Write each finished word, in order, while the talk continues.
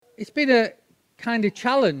It's been a kind of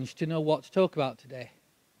challenge to know what to talk about today.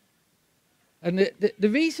 And the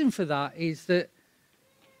reason for that is that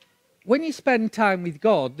when you spend time with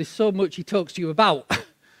God, there's so much he talks to you about.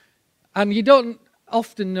 And you don't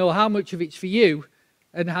often know how much of it's for you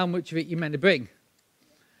and how much of it you're meant to bring.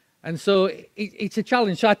 And so it's a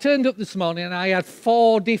challenge. So I turned up this morning and I had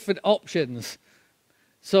 4 different options.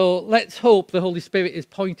 So let's hope the Holy Spirit is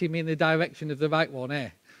pointing me in the direction of the right one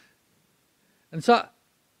here. And so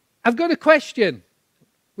I've got a question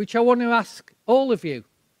which I want to ask all of you.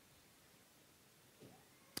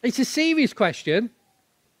 It's a serious question,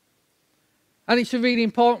 and it's a really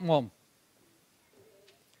important one.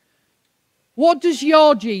 What does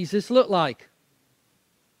your Jesus look like?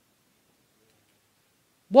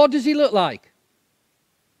 What does he look like?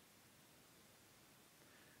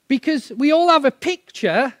 Because we all have a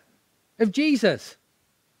picture of Jesus.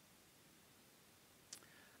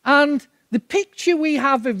 And the picture we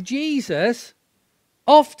have of Jesus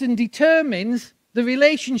often determines the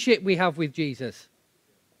relationship we have with Jesus.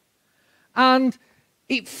 And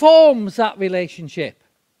it forms that relationship.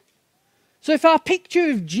 So if our picture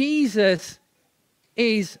of Jesus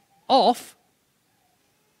is off,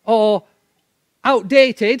 or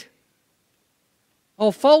outdated,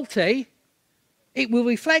 or faulty, it will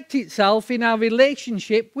reflect itself in our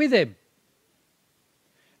relationship with him.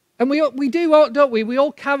 And we do, don't we? We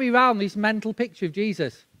all carry around this mental picture of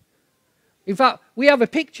Jesus. In fact, we have a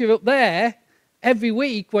picture up there every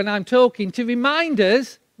week when I'm talking to remind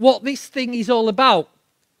us what this thing is all about.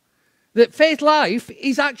 That Faith Life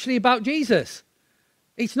is actually about Jesus.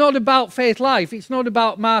 It's not about Faith Life. It's not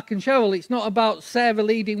about Mark and Cheryl. It's not about Sarah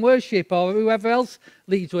leading worship or whoever else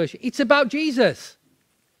leads worship. It's about Jesus.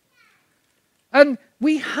 And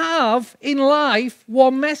we have in life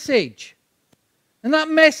one message. And that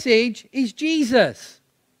message is Jesus.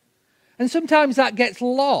 And sometimes that gets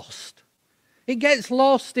lost. It gets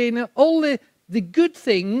lost in all the good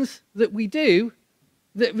things that we do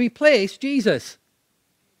that replace Jesus.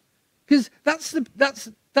 Because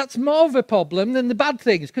that's more of a problem than the bad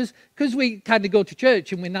things. Because we kind of go to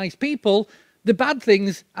church and we're nice people, the bad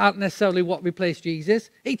things aren't necessarily what replace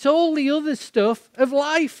Jesus. It's all the other stuff of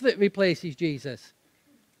life that replaces Jesus.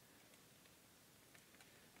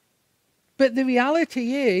 But the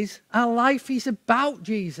reality is, our life is about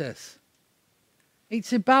Jesus.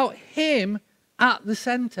 It's about him at the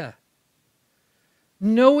center.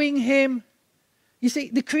 Knowing him. You see,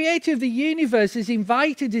 the creator of the universe has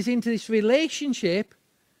invited us into this relationship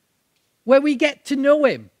where we get to know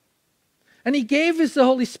him. And he gave us the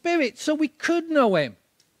Holy Spirit so we could know him.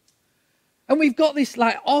 And we've got this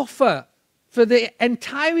offer for the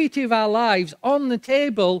entirety of our lives on the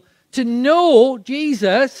table to know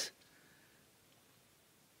Jesus.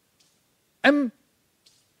 And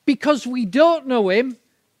because we don't know him,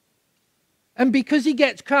 and because he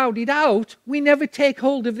gets crowded out, we never take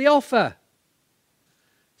hold of the offer.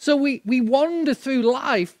 So we wander through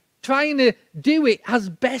life trying to do it as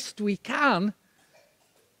best we can,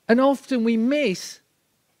 and often we miss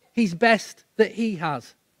his best that he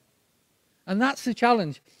has. And that's the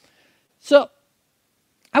challenge. So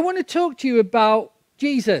I want to talk to you about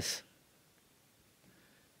Jesus.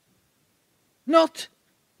 Not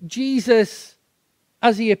Jesus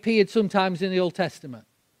as he appeared sometimes in the Old Testament.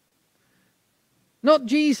 Not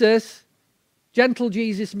Jesus, gentle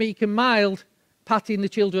Jesus, meek and mild, patting the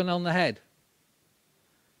children on the head.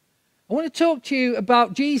 I want to talk to you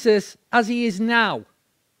about Jesus as he is now.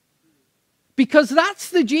 Because that's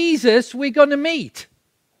the Jesus we're going to meet.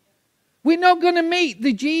 We're not going to meet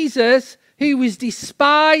the Jesus who was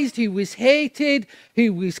despised, who was hated,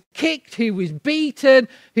 who was kicked, who was beaten,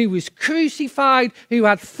 who was crucified, who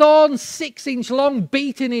had thorns 6-inch long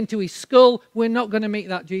beaten into his skull. We're not going to meet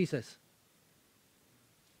that Jesus.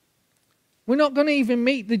 We're not going to even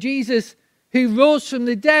meet the Jesus who rose from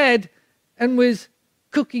the dead and was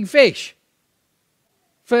cooking fish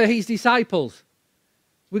for his disciples.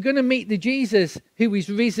 We're going to meet the Jesus who is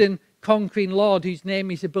risen, conquering Lord, whose name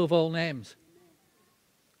is above all names.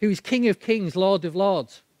 Who is King of Kings, Lord of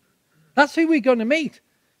Lords. That's who we're going to meet.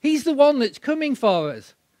 He's the one that's coming for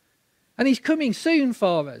us. And he's coming soon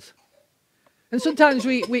for us. And sometimes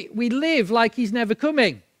we live like he's never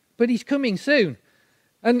coming, but he's coming soon.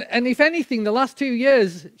 And if anything, the last 2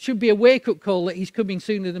 years should be a wake-up call that he's coming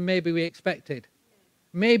sooner than maybe we expected.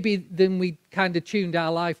 Maybe than we kind of tuned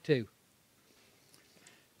our life to.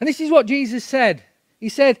 And this is what Jesus said. He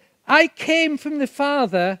said, I came from the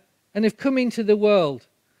Father and have come into the world.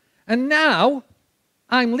 And now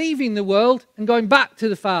I'm leaving the world and going back to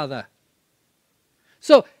the Father.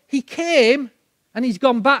 So he came and he's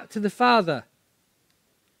gone back to the Father.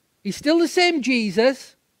 He's still the same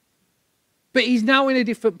Jesus, but he's now in a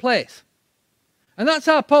different place. And that's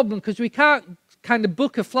our problem, because we can't kind of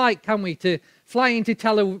book a flight, can we, to fly into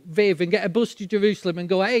Tel Aviv and get a bus to Jerusalem and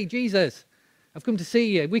go, hey, Jesus, I've come to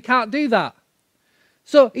see you. We can't do that.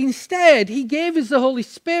 So instead, he gave us the Holy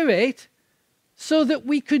Spirit so that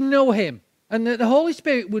we could know him, and that the Holy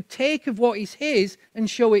Spirit would take of what is his and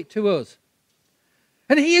show it to us.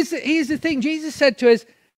 And here's the thing. Jesus said to us,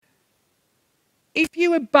 if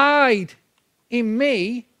you abide in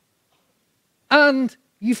me and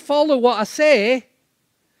you follow what I say,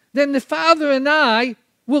 then the Father and I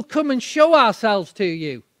will come and show ourselves to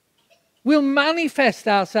you. We'll manifest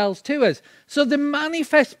ourselves to us. So the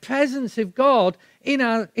manifest presence of God in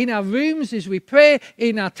our rooms as we pray,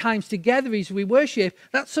 in our times together as we worship,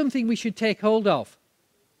 that's something we should take hold of.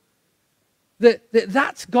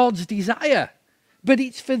 That's God's desire. But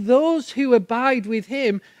it's for those who abide with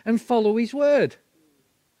him and follow his word.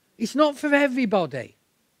 It's not for everybody.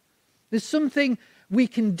 There's something we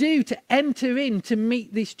can do to enter in to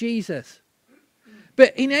meet this Jesus.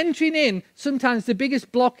 But in entering in, sometimes the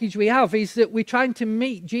biggest blockage we have is that we're trying to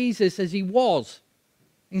meet Jesus as he was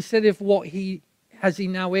instead of as he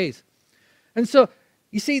now is. And so,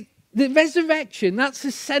 you see, the resurrection, that's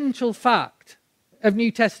the central fact of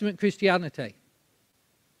New Testament Christianity.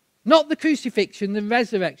 Not the crucifixion, the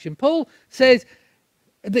resurrection. Paul says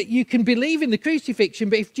that you can believe in the crucifixion,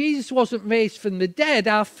 but if Jesus wasn't raised from the dead,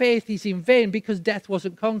 our faith is in vain because death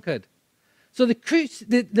wasn't conquered. So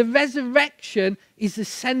the resurrection is the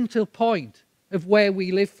central point of where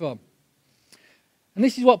we live from. And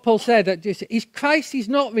this is what Paul said. If Christ is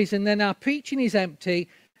not risen, then our preaching is empty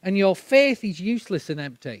and your faith is useless and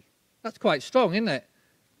empty. That's quite strong, isn't it?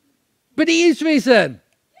 But he is risen.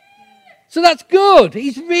 So that's good.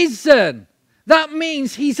 He's risen. That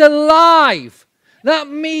means he's alive. That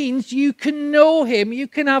means you can know him. You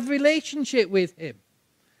can have relationship with him.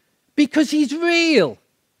 Because he's real.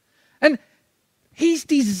 And he's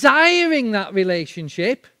desiring that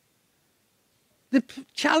relationship. The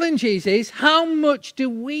challenge is how much do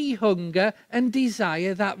we hunger and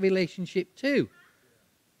desire that relationship too?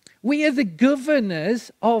 We are the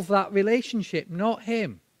governors of that relationship, not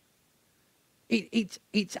him.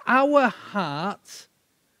 It's our hearts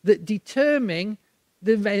that determine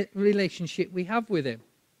the relationship we have with him.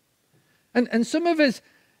 And some of us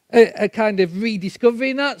are kind of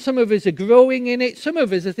rediscovering that. Some of us are growing in it. Some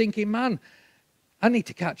of us are thinking, man, I need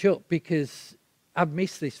to catch up because I've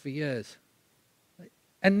missed this for years.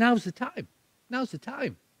 And now's the time. Now's the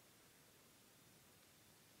time.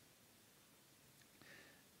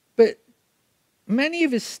 But many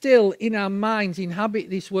of us still, in our minds,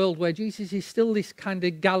 inhabit this world where Jesus is still this kind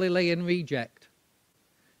of Galilean reject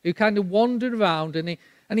who kind of wandered around, and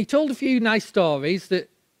he told a few nice stories that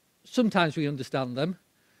sometimes we understand them,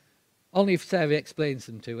 only if Sarah explains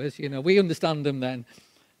them to us. You know, we understand them then.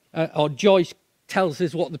 Or Joyce tells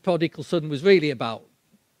us what the prodigal son was really about.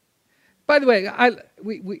 By the way,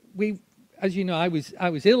 we as you know, I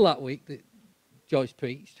was ill that week that Joyce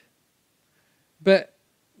preached. But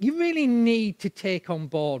you really need to take on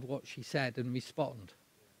board what she said and respond.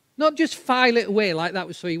 Not just file it away like that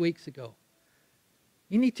was 3 weeks ago.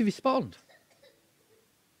 You need to respond.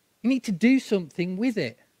 You need to do something with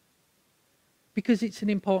it. Because it's an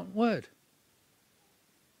important word.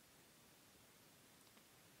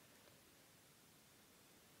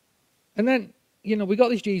 And then, you know, we got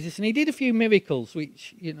this Jesus, and he did a few miracles,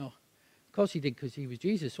 which, you know, of course he did because he was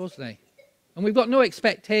Jesus, wasn't he? And we've got no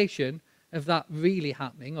expectation of that really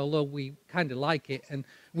happening, although we kind of like it. And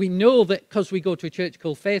we know that because we go to a church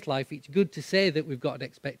called Faith Life, it's good to say that we've got an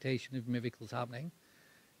expectation of miracles happening.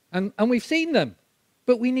 And we've seen them,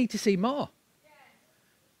 but we need to see more.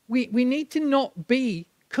 We need to not be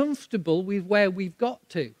comfortable with where we've got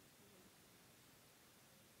to.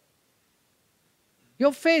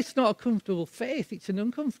 Your faith's not a comfortable faith, it's an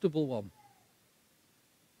uncomfortable one.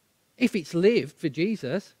 If it's lived for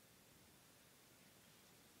Jesus.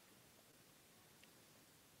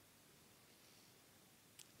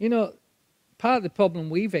 You know, part of the problem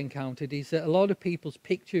we've encountered is that a lot of people's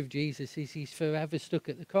picture of Jesus is he's forever stuck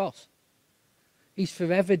at the cross. He's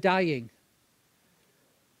forever dying.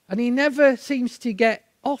 And he never seems to get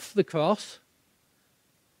off the cross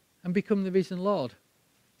and become the risen Lord.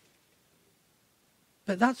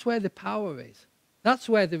 But that's where the power is. That's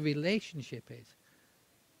where the relationship is.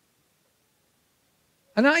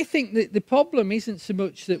 And I think that the problem isn't so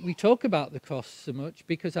much that we talk about the cross so much,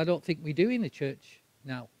 because I don't think we do in the church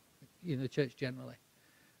now, in the church generally.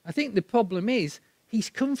 I think the problem is he's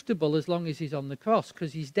comfortable as long as he's on the cross,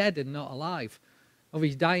 because he's dead and not alive, or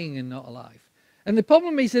he's dying and not alive. And the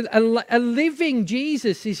problem is that a living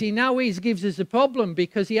Jesus, as he now is, gives us a problem,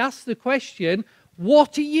 because he asks the question,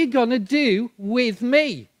 what are you going to do with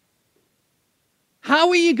me? How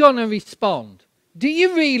are you going to respond? Do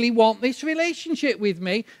you really want this relationship with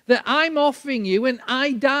me that I'm offering you and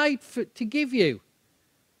I died to give you?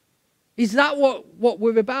 Is that what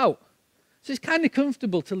we're about? So it's kind of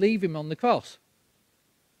comfortable to leave him on the cross.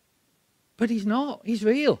 But he's not. He's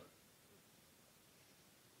real.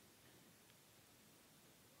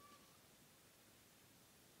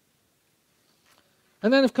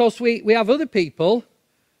 And then, of course, we have other people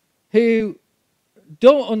who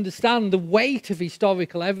don't understand the weight of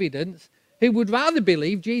historical evidence, who would rather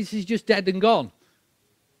believe Jesus is just dead and gone.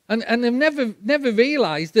 And they've never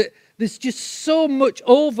realized that there's just so much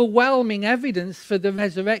overwhelming evidence for the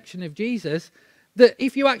resurrection of Jesus that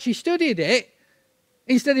if you actually studied it,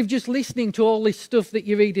 instead of just listening to all this stuff that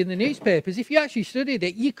you read in the newspapers, if you actually studied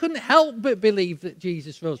it, you couldn't help but believe that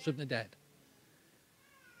Jesus rose from the dead.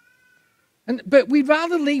 But we'd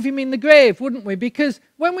rather leave him in the grave, wouldn't we? Because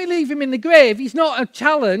when we leave him in the grave, he's not a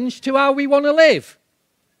challenge to how we want to live.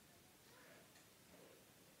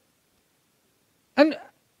 And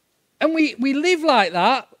we live like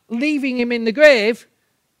that, leaving him in the grave,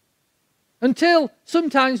 until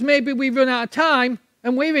sometimes maybe we run out of time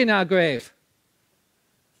and we're in our grave.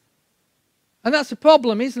 And that's a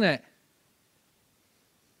problem, isn't it?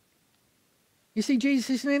 You see, Jesus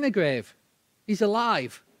isn't in a grave. He's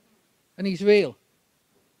alive. And he's real.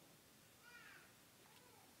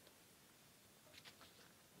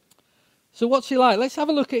 So what's he like? Let's have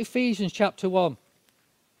a look at Ephesians chapter 1.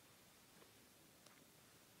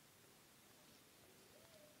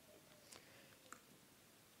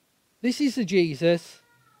 This is the Jesus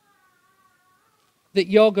that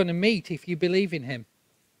you're going to meet if you believe in him.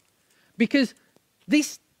 Because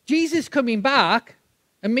this Jesus coming back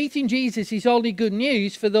and meeting Jesus is only good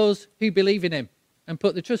news for those who believe in him and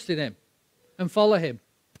put the trust in him and follow him.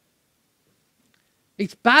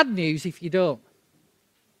 It's bad news if you don't.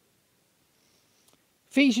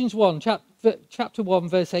 Ephesians 1, chapter 1,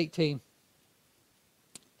 verse 18.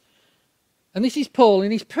 And this is Paul,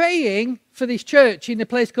 and he's praying for this church in a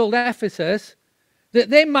place called Ephesus, that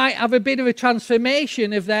they might have a bit of a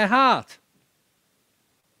transformation of their heart.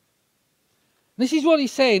 This is what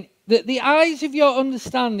he's saying, that the eyes of your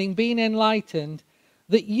understanding being enlightened,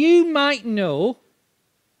 that you might know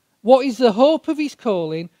what is the hope of his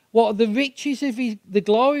calling, what are the riches of the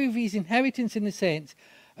glory of his inheritance in the saints,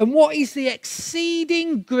 and what is the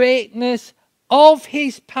exceeding greatness of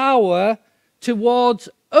his power towards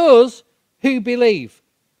us who believe,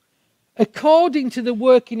 according to the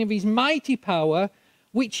working of his mighty power,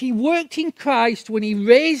 which he worked in Christ when he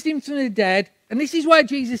raised him from the dead, and this is where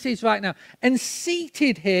Jesus is right now, and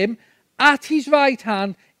seated him at his right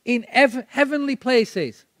hand in heavenly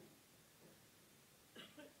places.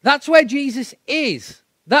 That's where Jesus is.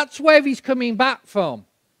 That's where he's coming back from.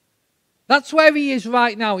 That's where he is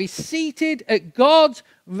right now. He's seated at God's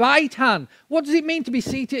right hand. What does it mean to be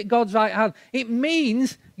seated at God's right hand? It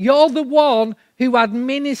means you're the one who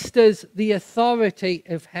administers the authority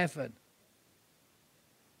of heaven.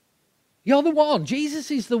 You're the one. Jesus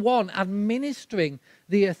is the one administering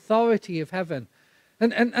the authority of heaven.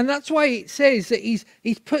 And that's why it says that he's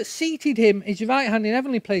seated him, his right hand in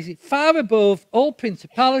heavenly places, far above all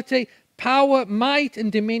principality, power, might,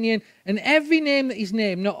 and dominion, and every name that is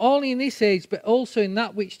named, not only in this age, but also in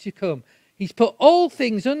that which to come. He's put all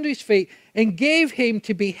things under his feet and gave him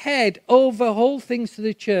to be head over all things to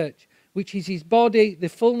the church, which is his body, the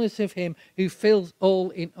fullness of him who fills all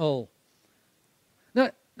in all.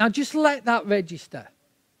 Now just let that register.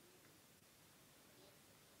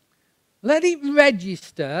 Let it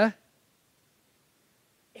register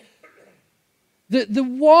that the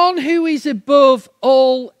one who is above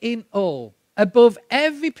all in all, above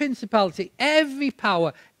every principality, every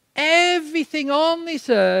power, everything on this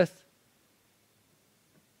earth,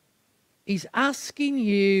 is asking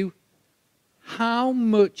you, how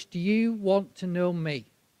much do you want to know me?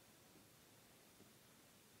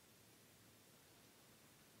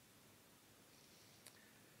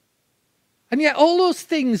 And yet all those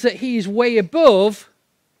things that he is way above,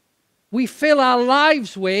 we fill our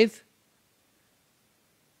lives with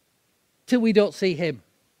till we don't see him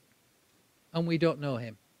and we don't know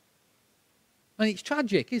him. And it's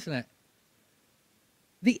tragic, isn't it?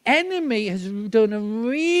 The enemy has done a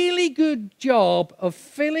really good job of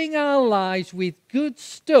filling our lives with good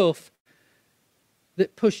stuff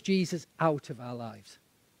that push Jesus out of our lives.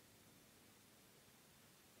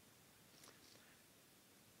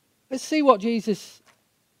 Let's see what Jesus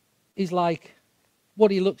is like, what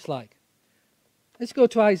he looks like. Let's go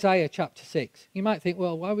to Isaiah chapter 6. You might think,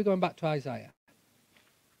 well, why are we going back to Isaiah?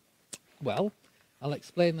 Well, I'll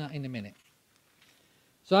explain that in a minute.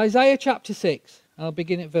 So Isaiah chapter 6, I'll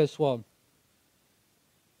begin at verse 1.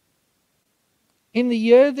 In the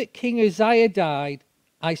year that King Uzziah died,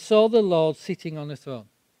 I saw the Lord sitting on a throne.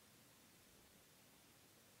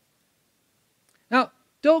 Now,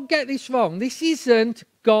 don't get this wrong. This isn't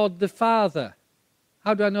God the Father.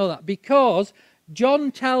 How do I know that? Because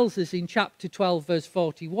John tells us in chapter 12, verse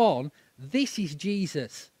 41, this is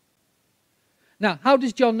Jesus. Now, how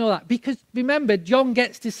does John know that? Because remember, John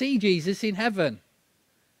gets to see Jesus in heaven.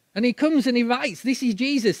 And he comes and he writes, this is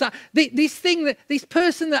Jesus. This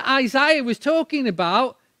person that Isaiah was talking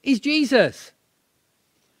about is Jesus.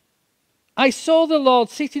 I saw the Lord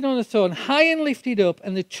sitting on a throne, high and lifted up,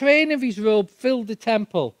 and the train of his robe filled the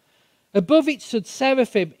temple. Above it stood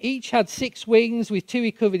seraphim. Each had 6 wings. With 2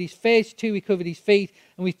 he covered his face, 2 he covered his feet,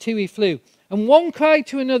 and with 2 he flew. And one cried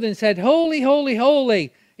to another and said, Holy, holy,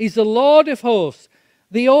 holy is the Lord of hosts.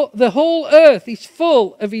 The whole earth is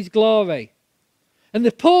full of his glory. And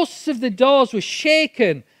the posts of the doors were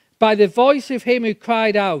shaken by the voice of him who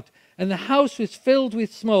cried out, and the house was filled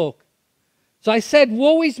with smoke. So I said,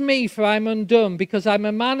 Woe is me, for I am undone, because I am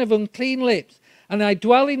a man of unclean lips, and I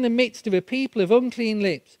dwell in the midst of a people of unclean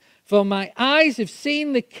lips. For my eyes have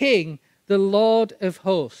seen the King, the Lord of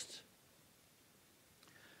hosts.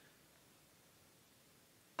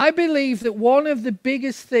 I believe that one of the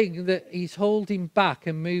biggest things that is holding back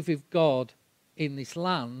a move of God in this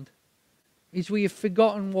land is we have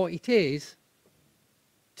forgotten what it is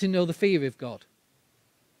to know the fear of God.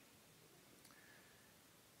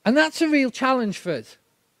 And that's a real challenge for us.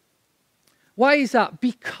 Why is that?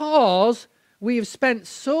 Because we have spent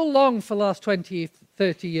so long for the last 20,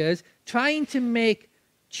 30 years trying to make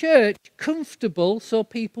church comfortable so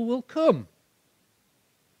people will come.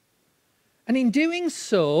 And in doing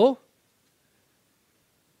so,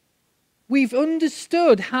 we've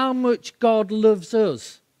understood how much God loves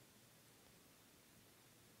us.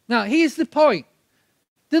 Now, here's the point.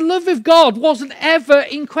 The love of God wasn't ever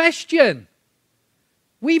in question.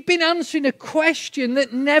 We've been answering a question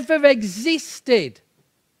that never existed.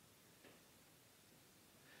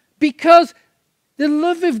 Because the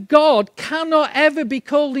love of God cannot ever be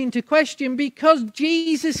called into question, because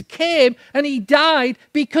Jesus came and he died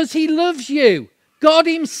because he loves you. God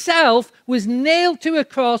himself was nailed to a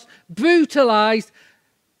cross, brutalized,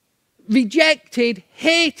 rejected,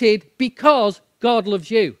 hated because God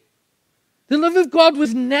loves you. The love of God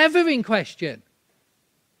was never in question.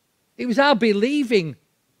 It was our believing,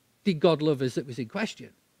 did God love us, that was in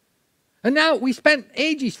question. And now we spent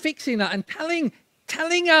ages fixing that and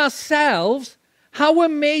telling ourselves how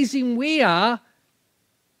amazing we are,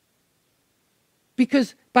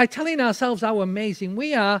 because by telling ourselves how amazing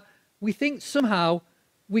we are, we think somehow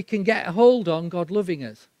we can get a hold on God loving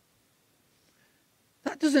us.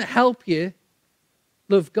 That doesn't help you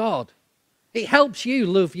love God. It helps you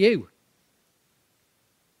love you.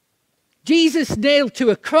 Jesus nailed to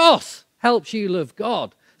a cross helps you love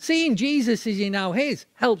God. Seeing Jesus as he now is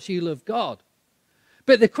helps you love God.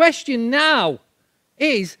 But the question now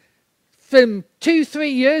is, from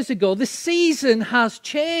 2-3 years ago, the season has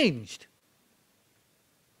changed.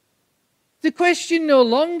 The question no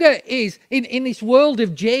longer is, in this world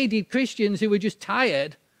of jaded Christians who are just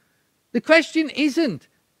tired, the question isn't,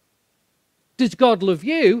 does God love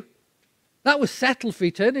you? That was settled for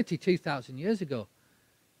eternity 2,000 years ago.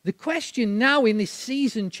 The question now in this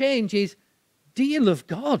season change is, do you love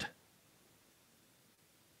God?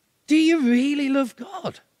 Do you really love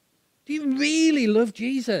God? Do you really love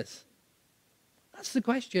Jesus? That's the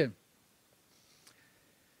question.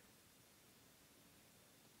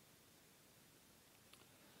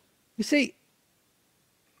 You see,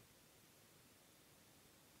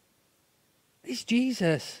 this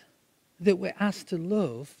Jesus that we're asked to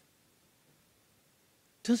love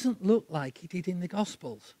doesn't look like he did in the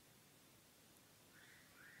Gospels.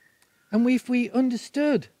 And if we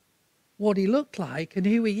understood what he looked like and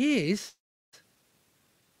who he is,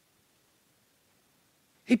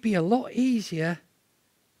 it'd be a lot easier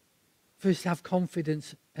for us to have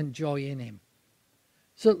confidence and joy in him.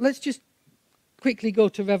 So let's just quickly go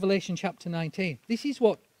to Revelation chapter 19. This is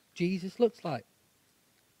what Jesus looks like.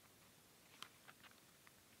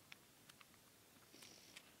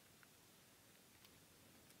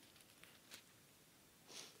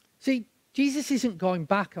 See, Jesus isn't going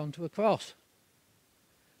back onto a cross.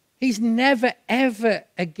 He's never, ever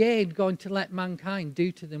again going to let mankind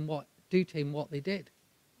do to him what they did.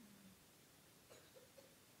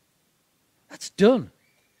 That's done.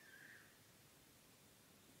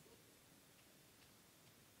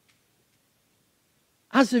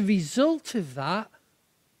 as a result of that,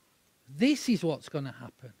 this is what's going to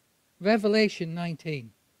happen. Revelation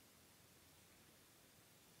 19.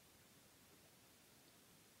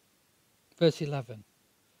 Verse 11.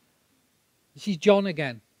 This is John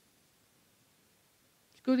again.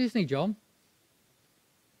 It's good, isn't he, John?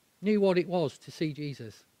 Knew what it was to see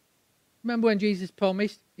Jesus. Remember when Jesus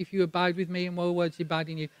promised, if you abide with me and my words abide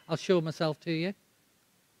in you, I'll show myself to you?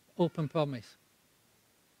 Open promise.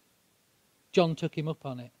 John took him up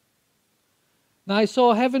on it. Now I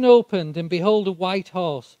saw heaven opened, and behold a white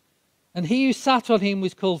horse. And he who sat on him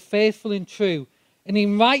was called Faithful and True. And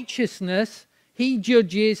in righteousness he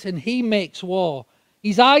judges and he makes war.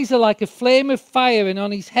 His eyes are like a flame of fire, and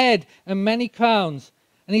on his head are many crowns.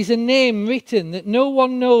 And he's a name written that no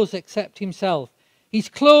one knows except himself. He's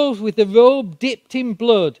clothed with a robe dipped in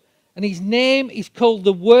blood, and his name is called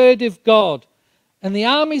the Word of God. And the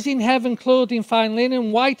armies in heaven, clothed in fine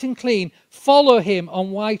linen, white and clean, follow him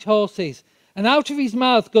on white horses. And out of his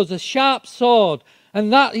mouth goes a sharp sword,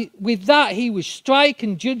 and with that he will strike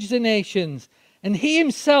and judge the nations. And he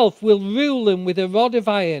himself will rule them with a rod of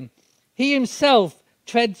iron. He himself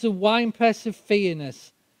treads the winepress of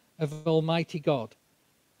fierceness of Almighty God.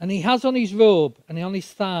 And he has on his robe and on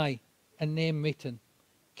his thigh a name written,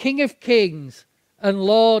 King of Kings and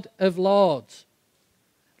Lord of Lords.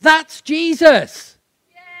 That's Jesus.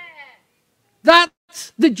 Yeah.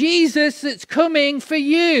 That's the Jesus that's coming for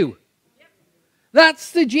you. Yep.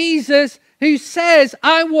 That's the Jesus who says,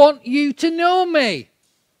 I want you to know me.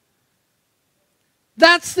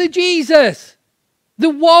 That's the Jesus, the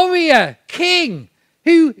warrior, king,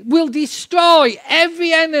 who will destroy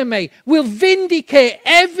every enemy, will vindicate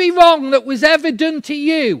every wrong that was ever done to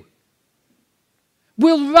you,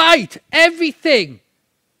 will right everything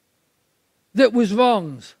that was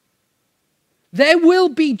wrongs. There will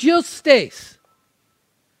be justice.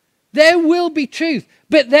 There will be truth,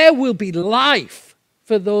 but there will be life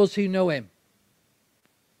for those who know him.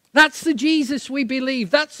 That's the Jesus we believe.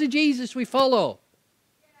 That's the Jesus we follow.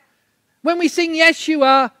 When we sing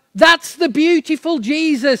Yeshua, that's the beautiful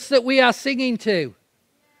Jesus that we are singing to.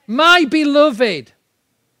 My beloved.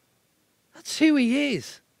 That's who he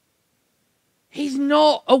is. He's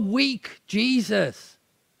not a weak Jesus.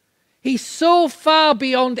 He's so far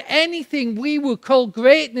beyond anything we would call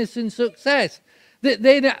greatness and success that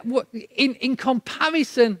in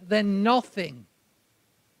comparison, they're nothing.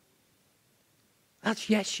 That's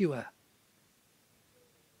Yeshua.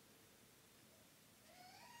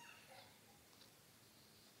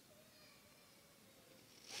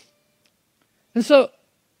 And so,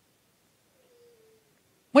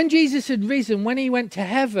 when Jesus had risen, when he went to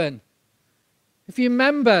heaven, if you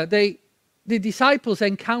remember, the disciples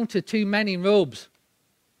encountered two men in robes,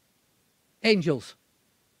 angels.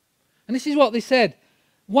 And this is what they said.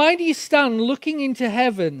 Why do you stand looking into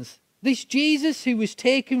heavens? This Jesus who was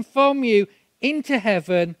taken from you into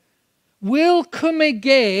heaven will come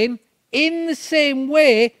again in the same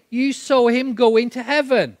way you saw him go into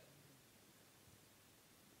heaven.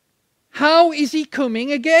 How is he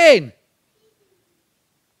coming again?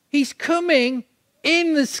 He's coming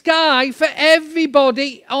in the sky for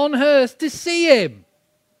everybody on earth to see him.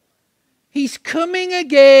 He's coming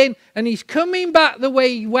again, and he's coming back the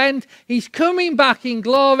way he went. He's coming back in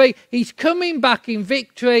glory. He's coming back in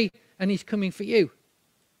victory, and he's coming for you.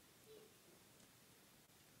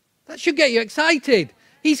 That should get you excited.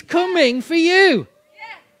 He's coming for you.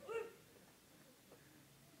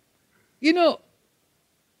 You know,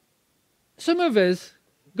 some of us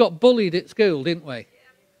got bullied at school, didn't we?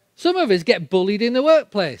 Some of us get bullied in the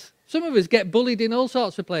workplace. Some of us get bullied in all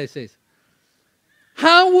sorts of places.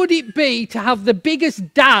 How would it be to have the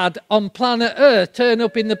biggest dad on planet Earth turn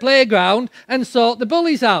up in the playground and sort the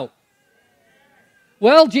bullies out?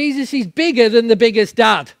 Well, Jesus is bigger than the biggest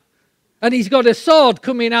dad. And he's got a sword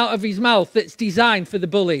coming out of his mouth that's designed for the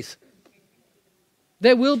bullies.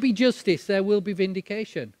 There will be justice. There will be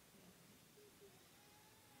vindication.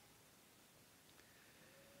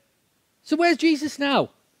 So where's Jesus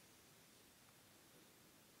now?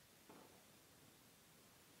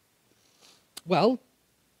 Well,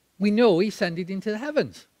 we know he ascended into the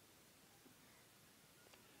heavens.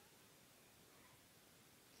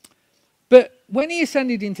 But when he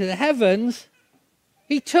ascended into the heavens,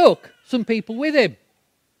 he took some people with him.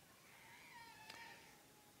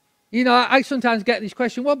 You know, I sometimes get this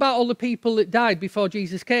question, what about all the people that died before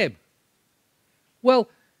Jesus came? Well,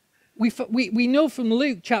 we know from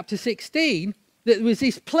Luke chapter 16 that there was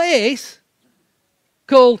this place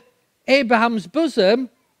called Abraham's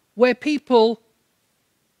bosom where people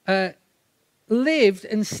lived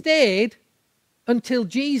and stayed until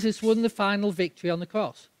Jesus won the final victory on the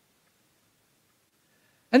cross.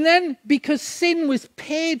 And then, because sin was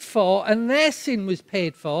paid for and their sin was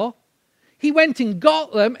paid for, he went and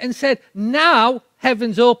got them and said, now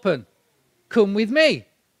heaven's open. Come with me.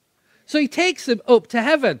 So he takes them up to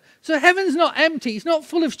heaven. So heaven's not empty. It's not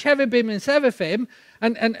full of cherubim and seraphim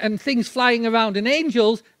and things flying around and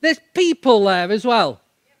angels. There's people there as well.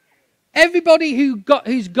 Everybody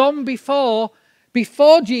who's gone before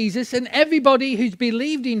Jesus, and everybody who's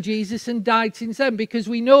believed in Jesus and died since then, because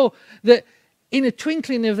we know that in a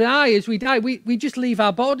twinkling of an eye as we die, we just leave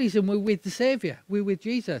our bodies and we're with the Saviour. We're with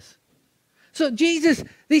Jesus. So Jesus,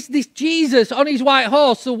 this Jesus on his white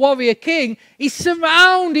horse, the warrior king, is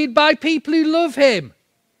surrounded by people who love him.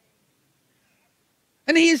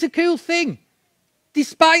 And here's a cool thing.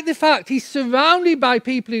 Despite the fact he's surrounded by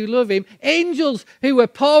people who love him, angels who are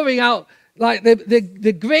pouring out like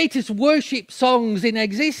the greatest worship songs in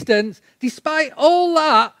existence, despite all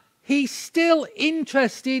that, he's still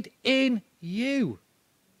interested in you.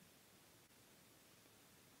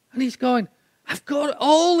 And he's going, I've got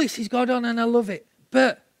all this is going on and I love it.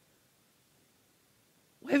 But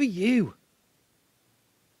where are you?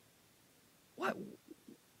 What?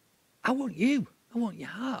 I want you. I want your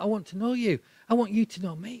heart. I want to know you. I want you to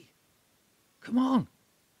know me. Come on.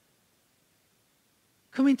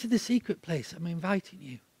 Come into the secret place. I'm inviting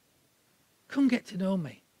you. Come get to know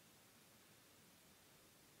me.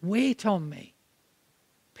 Wait on me.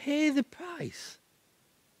 Pay the price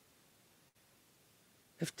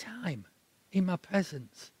of time in my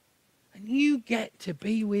presence. And you get to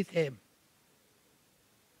be with him.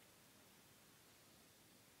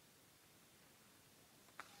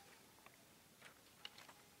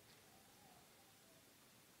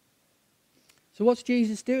 So what's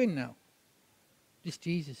Jesus doing now? This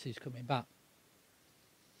Jesus is coming back.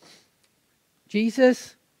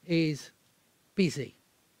 Jesus is busy,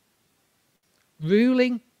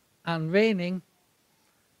 ruling and reigning,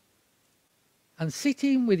 and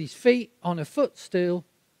sitting with his feet on a footstool,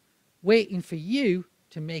 waiting for you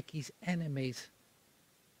to make his enemies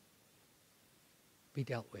be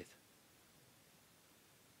dealt with.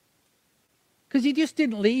 Because he just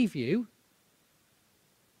didn't leave you.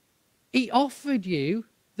 He offered you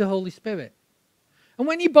the Holy Spirit. And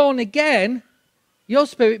when you're born again, your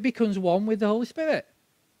spirit becomes one with the Holy Spirit.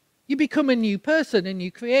 You become a new person, a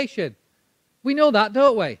new creation. We know that,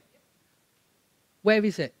 don't we? Where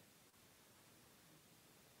is it?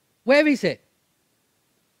 Where is it?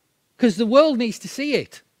 Because the world needs to see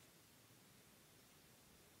it.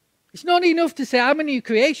 It's not enough to say, I'm a new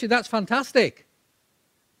creation. That's fantastic.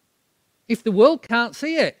 If the world can't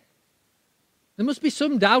see it, there must be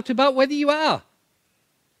some doubt about whether you are.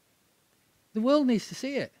 The world needs to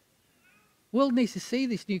see it. The world needs to see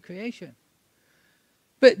this new creation.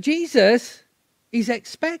 But Jesus is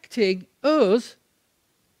expecting us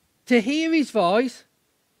to hear his voice,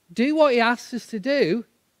 do what he asks us to do,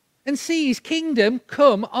 and see his kingdom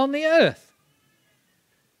come on the earth.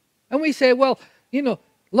 And we say, well,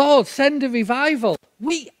 Lord, send a revival.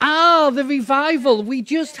 We are the revival. We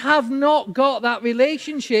just have not got that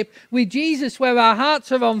relationship with Jesus where our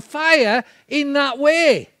hearts are on fire in that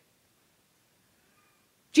way.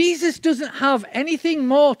 Jesus doesn't have anything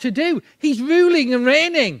more to do. He's ruling and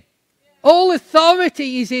reigning. All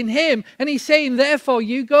authority is in him, and he's saying, therefore,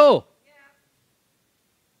 you go.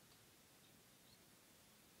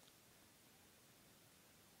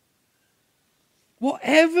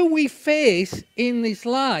 Whatever we face in this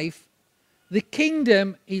life, the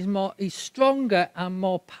kingdom is stronger and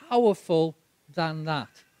more powerful than that.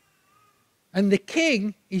 And the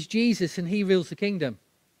king is Jesus, and he rules the kingdom.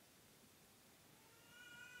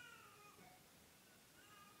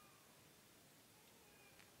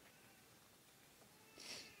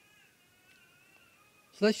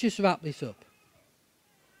 So let's just wrap this up.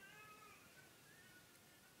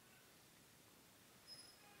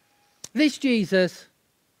 This Jesus,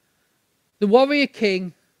 the warrior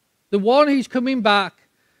king, the one who's coming back,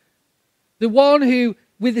 the one who,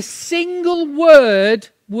 with a single word,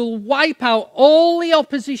 will wipe out all the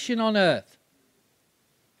opposition on earth.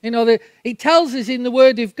 It tells us in the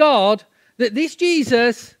Word of God that this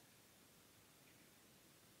Jesus,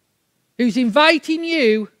 who's inviting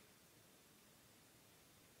you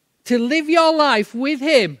to live your life with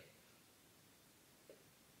him,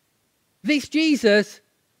 this Jesus,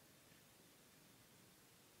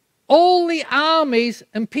 all the armies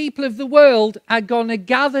and people of the world are going to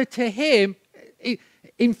gather to him,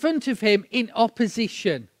 in front of him, in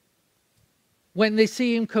opposition when they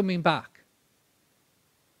see him coming back.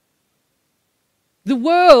 The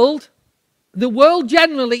world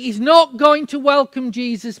generally is not going to welcome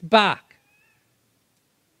Jesus back.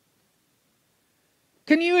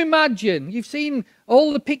 Can you imagine? You've seen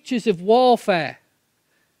all the pictures of warfare.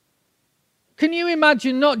 Can you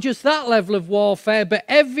imagine not just that level of warfare, but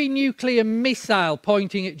every nuclear missile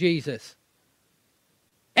pointing at Jesus?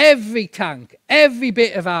 Every tank, every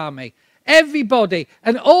bit of army, everybody,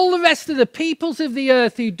 and all the rest of the peoples of the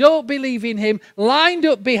earth who don't believe in him, lined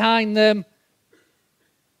up behind them,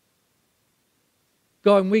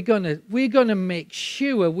 going, we're gonna make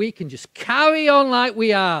sure we can just carry on like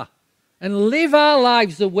we are and live our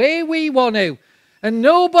lives the way we want to, and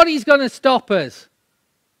nobody's going to stop us.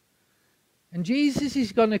 And Jesus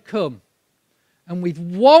is going to come, and with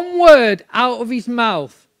one word out of his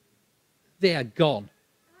mouth, they are gone.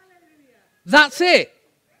 That's it.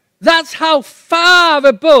 That's how far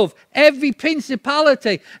above every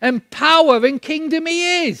principality and power and kingdom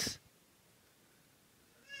he is.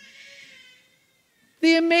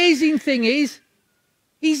 The amazing thing is,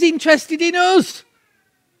 he's interested in us.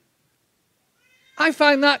 I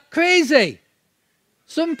find that crazy.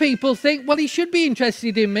 Some people think, well, he should be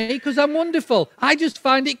interested in me because I'm wonderful. I just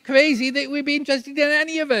find it crazy that we'd be interested in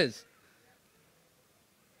any of us.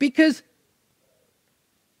 Because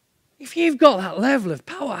if you've got that level of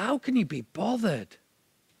power, how can you be bothered?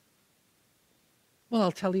 Well,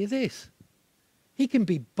 I'll tell you this. He can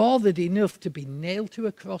be bothered enough to be nailed to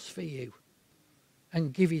a cross for you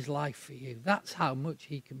and give his life for you. That's how much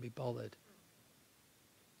he can be bothered.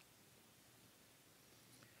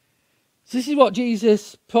 So this is what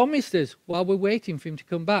Jesus promised us while we're waiting for him to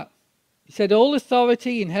come back. He said, all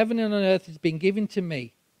authority in heaven and on earth has been given to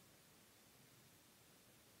me.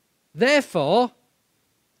 Therefore,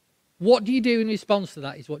 what do you do in response to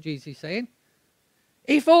that, is what Jesus is saying.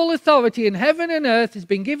 If all authority in heaven and earth has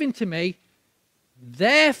been given to me,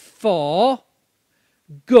 therefore,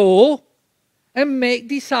 go and make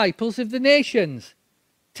disciples of the nations,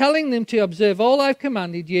 telling them to observe all I've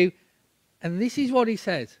commanded you. And this is what he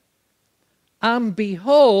says. And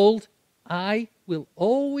behold, I will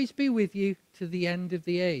always be with you to the end of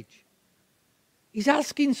the age. He's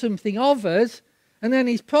asking something of us, and then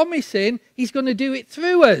he's promising he's going to do it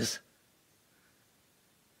through us.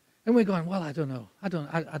 And we're going, well, I don't know. I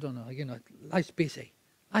don't know. You know, life's busy.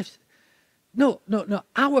 No.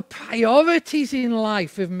 Our priorities in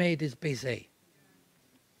life have made us busy.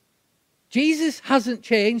 Jesus hasn't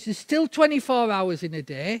changed. There's still 24 hours in a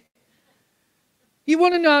day. You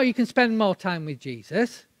want to know how you can spend more time with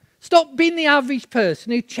Jesus? Stop being the average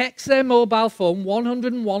person who checks their mobile phone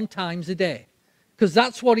 101 times a day, because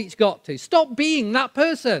that's what it's got to. Stop being that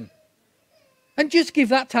person and just give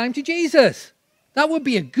that time to Jesus. That would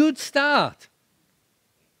be a good start.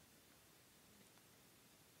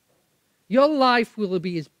 Your life will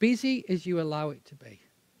be as busy as you allow it to be.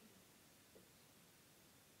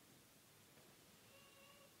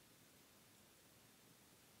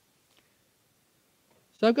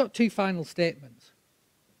 So I've got two final statements.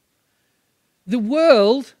 The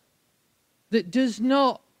world that does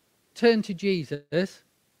not turn to Jesus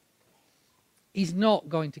is not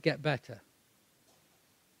going to get better.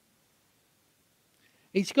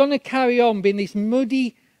 It's going to carry on being this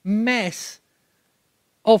muddy mess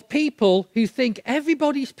of people who think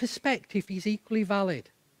everybody's perspective is equally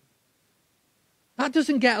valid. That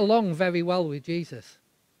doesn't get along very well with Jesus.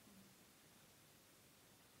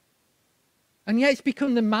 And yet it's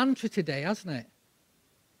become the mantra today, hasn't it?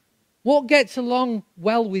 What gets along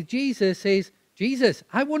well with Jesus is, Jesus,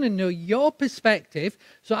 I want to know your perspective,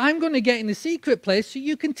 so I'm going to get in the secret place so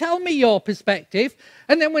you can tell me your perspective.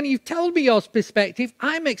 And then when you've told me your perspective,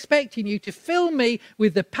 I'm expecting you to fill me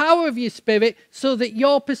with the power of your Spirit so that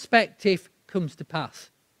your perspective comes to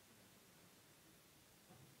pass.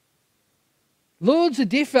 Loads of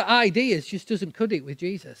different ideas just doesn't cut it with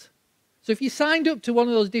Jesus. So if you signed up to one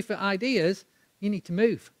of those different ideas, you need to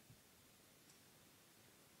move.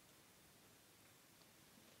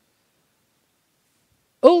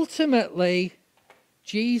 Ultimately,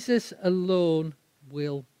 Jesus alone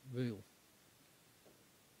will rule.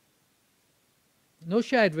 No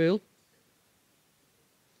shared rule.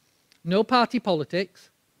 No party politics.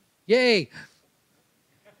 Yay!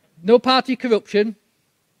 No party corruption.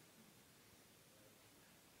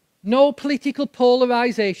 No political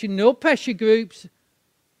polarization. No pressure groups.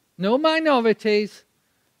 No minorities.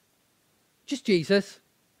 Just Jesus.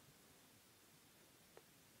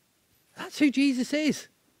 That's who Jesus is.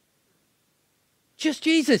 Just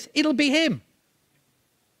Jesus. It'll be him.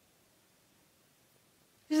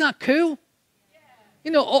 Isn't that cool? Yeah.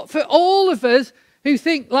 You know, for all of us who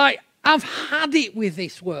think, like, I've had it with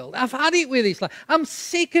this world. I've had it with this life. I'm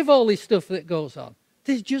sick of all this stuff that goes on.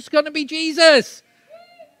 There's just going to be Jesus.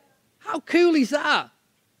 How cool is that?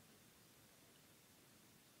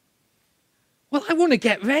 Well, I want to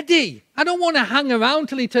get ready. I don't want to hang around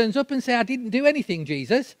till he turns up and say, I didn't do anything,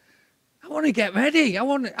 Jesus. I want to get ready. I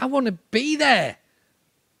want to be there.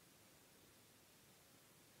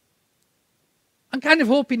 I'm kind of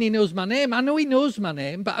hoping he knows my name. I know he knows my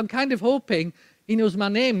name, but I'm kind of hoping he knows my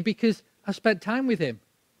name because I spent time with him.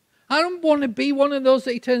 I don't want to be one of those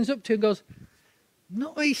that he turns up to and goes,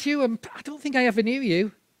 not really sure, I don't think I ever knew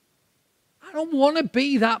you. I don't want to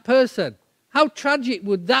be that person. How tragic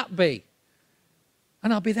would that be?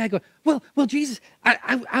 And I'll be there going, well, Jesus,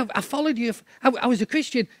 I followed you. I was a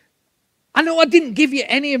Christian. I know I didn't give you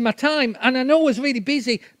any of my time, and I know I was really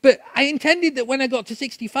busy, but I intended that when I got to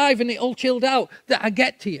 65 and it all chilled out, that I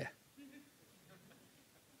get to you.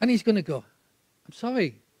 And he's going to go, I'm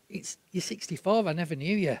sorry, you're 64, I never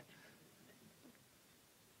knew you.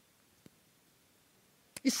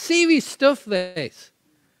 It's serious stuff, this.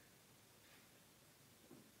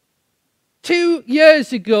 2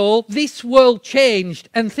 years ago, this world changed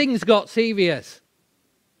and things got serious.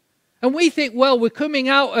 And we think, well, we're coming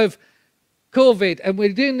out of COVID and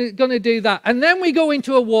we're going to do that. And then we go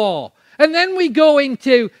into a war. And then we go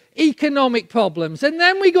into economic problems. And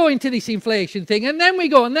then we go into this inflation thing. And then we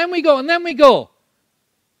go, and then we go, and then we go.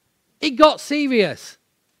 It got serious.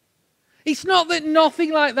 It's not that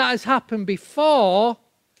nothing like that has happened before.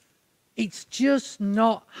 It's just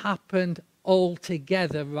not happened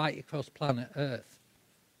altogether right across planet Earth.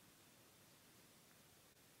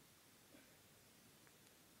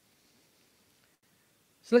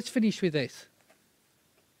 So let's finish with this.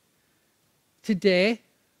 Today,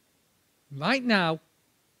 right now,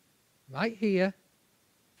 right here,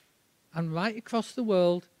 and right across the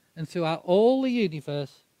world, and throughout all the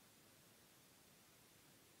universe,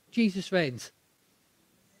 Jesus reigns.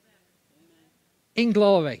 In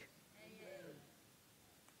glory.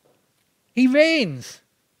 He reigns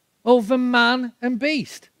over man and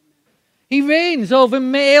beast. He reigns over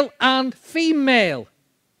male and female.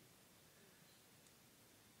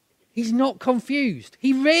 He's not confused.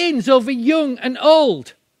 He reigns over young and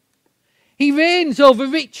old. He reigns over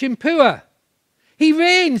rich and poor. He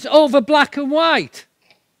reigns over black and white.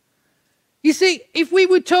 You see, if we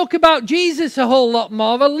would talk about Jesus a whole lot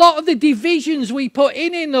more, a lot of the divisions we put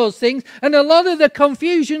in those things and a lot of the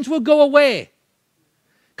confusions will go away.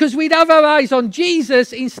 Because we'd have our eyes on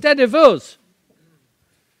Jesus instead of us.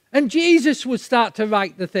 And Jesus would start to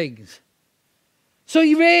right the things. So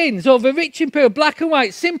he reigns over rich and poor, black and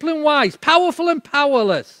white, simple and wise, powerful and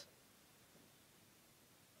powerless.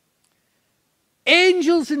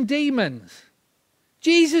 Angels and demons.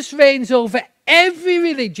 Jesus reigns over every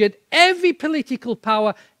religion, every political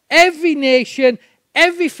power, every nation,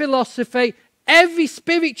 every philosophy, every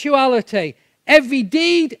spirituality. Every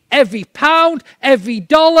deed, every pound, every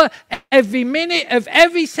dollar, every minute of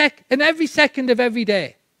every second of every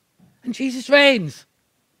day. And Jesus reigns.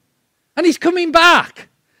 And he's coming back.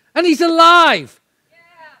 And he's alive. Yeah.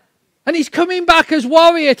 And he's coming back as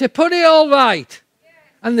warrior to put it all right. Yeah.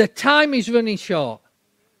 And the time is running short.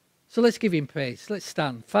 So let's give him praise. Let's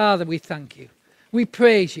stand. Father, we thank you. We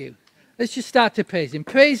praise you. Let's just start to praise him.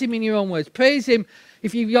 Praise him in your own words. Praise him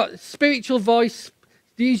if you've got spiritual voice.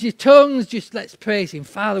 Use your tongues, just let's praise him.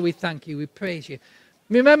 Father, we thank you, we praise you.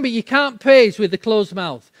 Remember, you can't praise with a closed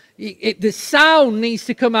mouth. The sound needs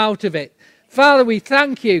to come out of it. Father, we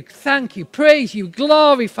thank you, praise you,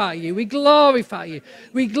 glorify you, we glorify you,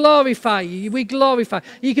 we glorify you, we glorify.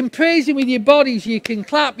 You can praise him with your bodies, you can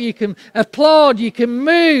clap, you can applaud, you can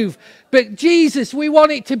move. But Jesus, we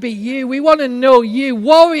want it to be you. We want to know you,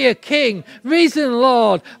 warrior king, risen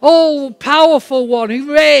Lord, all-powerful one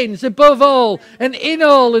who reigns above all and in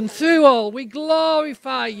all and through all. We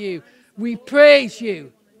glorify you. We praise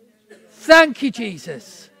you. Thank you,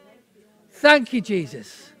 Jesus. Thank you,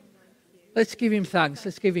 Jesus. Let's give him thanks.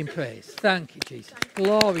 Let's give him praise. Thank you, Jesus.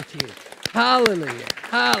 Glory to you. Hallelujah.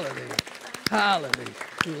 Hallelujah. Hallelujah.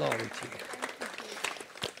 Glory to you.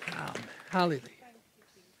 Amen. Hallelujah.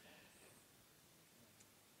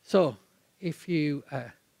 So, if you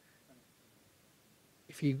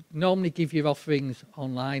normally give your offerings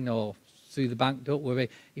online or through the bank, don't worry.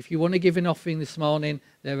 If you want to give an offering this morning,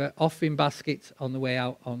 there are offering baskets on the way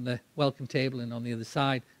out on the welcome table and on the other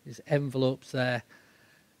side. There's envelopes there.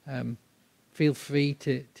 Feel free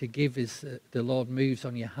to give as the Lord moves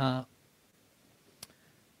on your heart.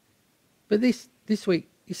 But this week,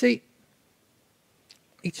 you see,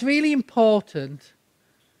 it's really important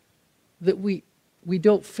that we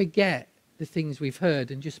don't forget the things we've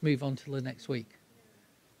heard and just move on to the next week.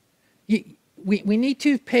 We need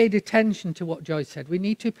to pay attention to what Joyce said. We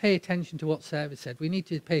need to pay attention to what Sarah said. We need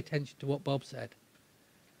to pay attention to what Bob said.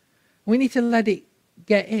 We need to let it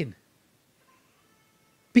get in.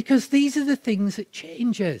 Because these are the things that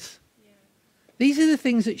change us. These are the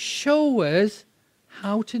things that show us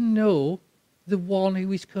how to know the one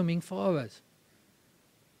who is coming for us.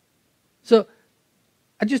 So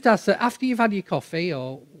I just ask that after you've had your coffee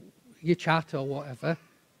or your chat or whatever,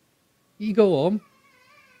 you go home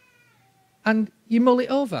and you mull it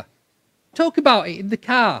over. Talk about it in the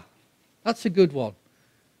car. That's a good one.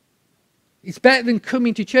 It's better than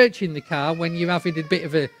coming to church in the car when you're having a bit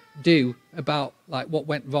of a do about like what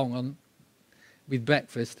went wrong with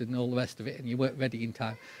breakfast and all the rest of it and you weren't ready in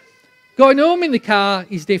time. Going home in the car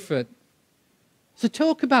is different. So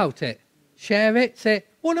talk about it. Share it. Say,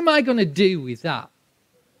 what am I going to do with that?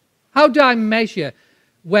 How do I measure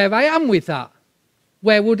where I am with that?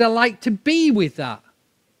 Where would I like to be with that?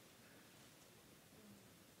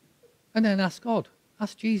 And then ask God.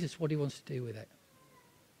 Ask Jesus what he wants to do with it.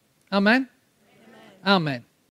 Amen? Amen. Amen.